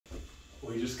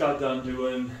we just got done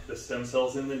doing the stem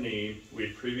cells in the knee. We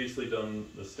had previously done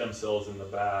the stem cells in the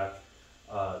back.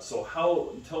 So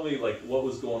tell me like what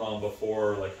was going on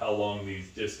before, like how long these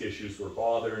disc issues were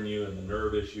bothering you and the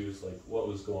nerve issues, like what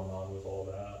was going on with all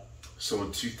that? So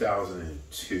in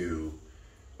 2002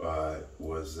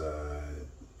 was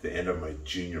the end of my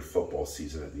junior football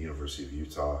season at the University of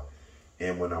Utah.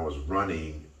 And when I was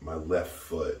running, my left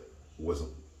foot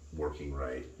wasn't working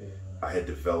right. Yeah. I had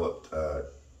developed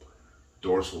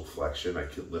dorsal flexion. I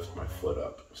could lift my foot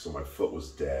up, so my foot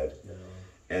was dead. Yeah.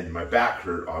 And my back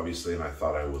hurt, obviously, and I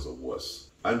thought I was a wuss.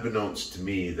 Unbeknownst to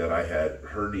me that I had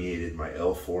herniated my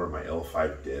L4 and my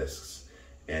L5 discs,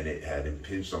 and it had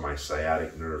impinged on my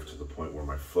sciatic nerve to the point where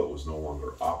my foot was no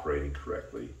longer operating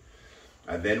correctly.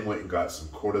 I then went and got some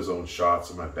cortisone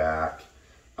shots on my back.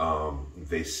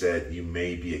 They said, you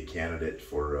may be a candidate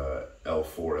for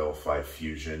L4, L5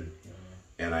 fusion.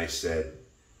 And I said,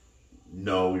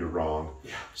 no, you're wrong.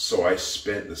 Yeah. So I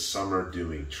spent the summer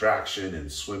doing traction and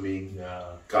swimming,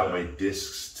 got my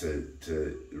discs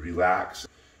to relax.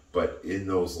 But in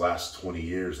those last 20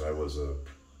 years, I was a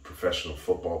professional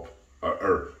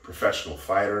professional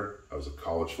fighter. I was a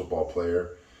college football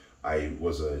player. I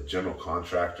was a general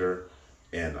contractor,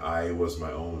 and I was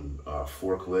my own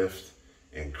forklift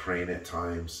and crane at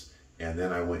times. And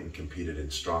then I went and competed in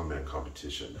strongman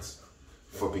competitions,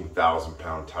 flipping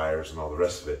 1,000-pound tires and all the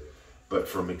rest of it. But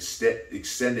from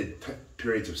extended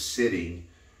periods of sitting,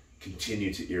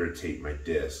 continued to irritate my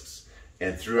discs.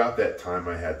 And throughout that time,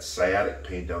 I had sciatic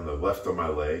pain down the left of my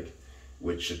leg,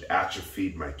 which had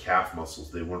atrophied my calf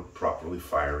muscles. They weren't properly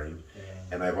firing.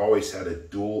 Yeah. And I've always had a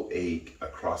dual ache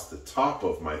across the top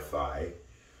of my thigh,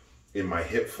 in my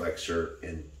hip flexor,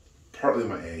 and partly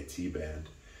my AIT band.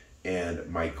 And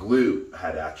my glute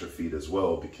had atrophied as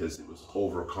well because it was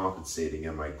overcompensating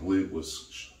and my glute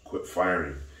was quit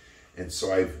firing. And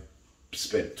so I've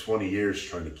spent 20 years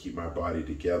trying to keep my body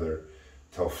together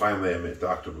till finally I met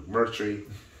Dr. McMurtrey.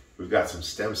 We've got some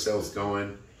stem cells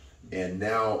going, and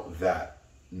now that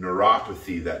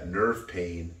neuropathy, that nerve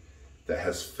pain that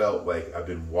has felt like I've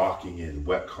been walking in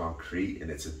wet concrete,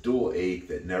 and it's a dual ache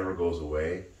that never goes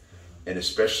away. And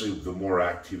especially the more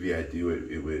activity I do,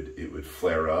 it would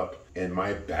flare up. And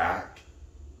my back,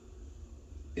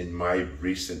 in my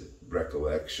recent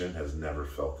recollection, has never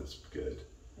felt this good.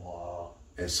 Wow.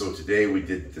 And so today we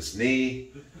did this knee.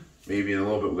 Maybe in a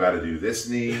little bit we got to do this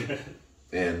knee.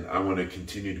 And I want to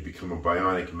continue to become a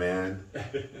bionic man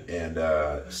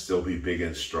and still be big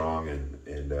and strong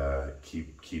and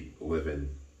keep living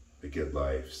a good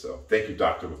life. So thank you,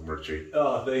 Dr. McMurtrey.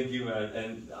 Oh, thank you, man.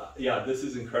 And yeah, this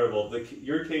is incredible.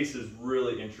 Your case is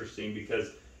really interesting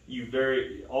because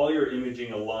all your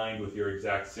imaging aligned with your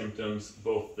exact symptoms,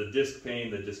 both the disc pain,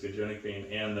 the discogenic pain,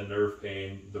 and the nerve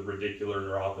pain, the radicular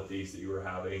neuropathies that you were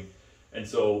having. And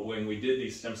so when we did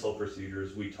these stem cell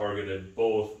procedures, we targeted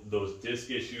both those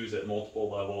disc issues at multiple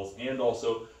levels and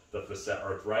also the facet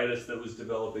arthritis that was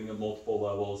developing at multiple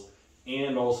levels,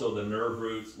 and also the nerve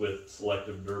roots with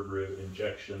selective nerve root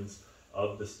injections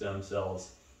of the stem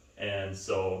cells. And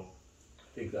so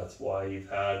I think that's why you've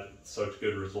had such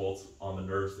good results on the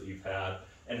nerves that you've had.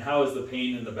 And how is the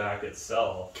pain in the back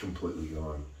itself? Completely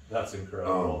gone. That's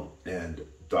incredible. And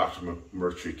Dr.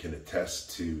 McMurtrey can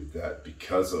attest to that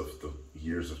because of the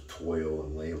years of toil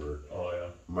and labor. Oh yeah.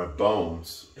 My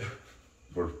bones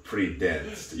were pretty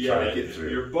dense to try to get through.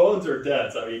 Your bones are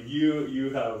dense. I mean, you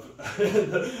have,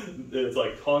 it's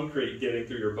like concrete getting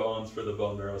through your bones for the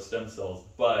bone marrow stem cells.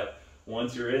 But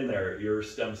once you're in there, your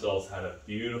stem cells had a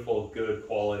beautiful, good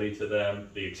quality to them.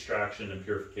 The extraction and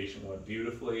purification went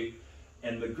beautifully.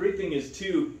 And the great thing is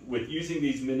too, with using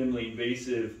these minimally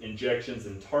invasive injections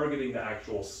and targeting the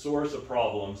actual source of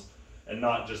problems and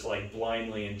not just like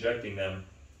blindly injecting them,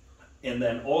 and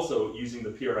then also using the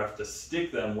PRF to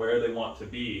stick them where they want to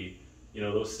be. You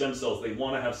know, those stem cells, they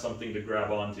want to have something to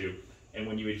grab onto. And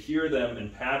when you adhere them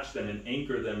and patch them and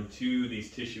anchor them to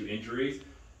these tissue injuries,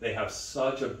 they have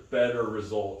such a better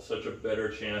result, such a better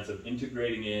chance of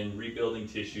integrating in, rebuilding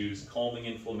tissues, calming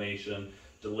inflammation,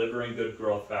 delivering good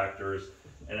growth factors.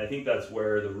 And I think that's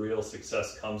where the real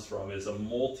success comes from, is a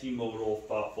multimodal,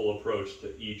 thoughtful approach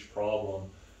to each problem.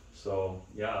 So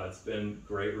yeah, it's been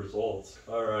great results.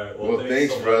 All right. Well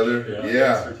thanks so brother.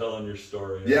 Yeah. Thanks for telling your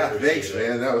story. Yeah, thanks,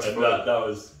 man. That was fun. That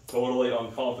was totally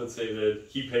uncompensated.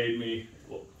 He paid me.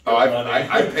 Oh,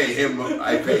 I pay him.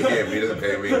 I pay him. He doesn't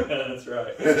pay me. That's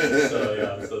right. So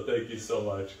yeah. So thank you so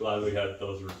much. Glad we had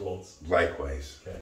those results. Likewise. Okay.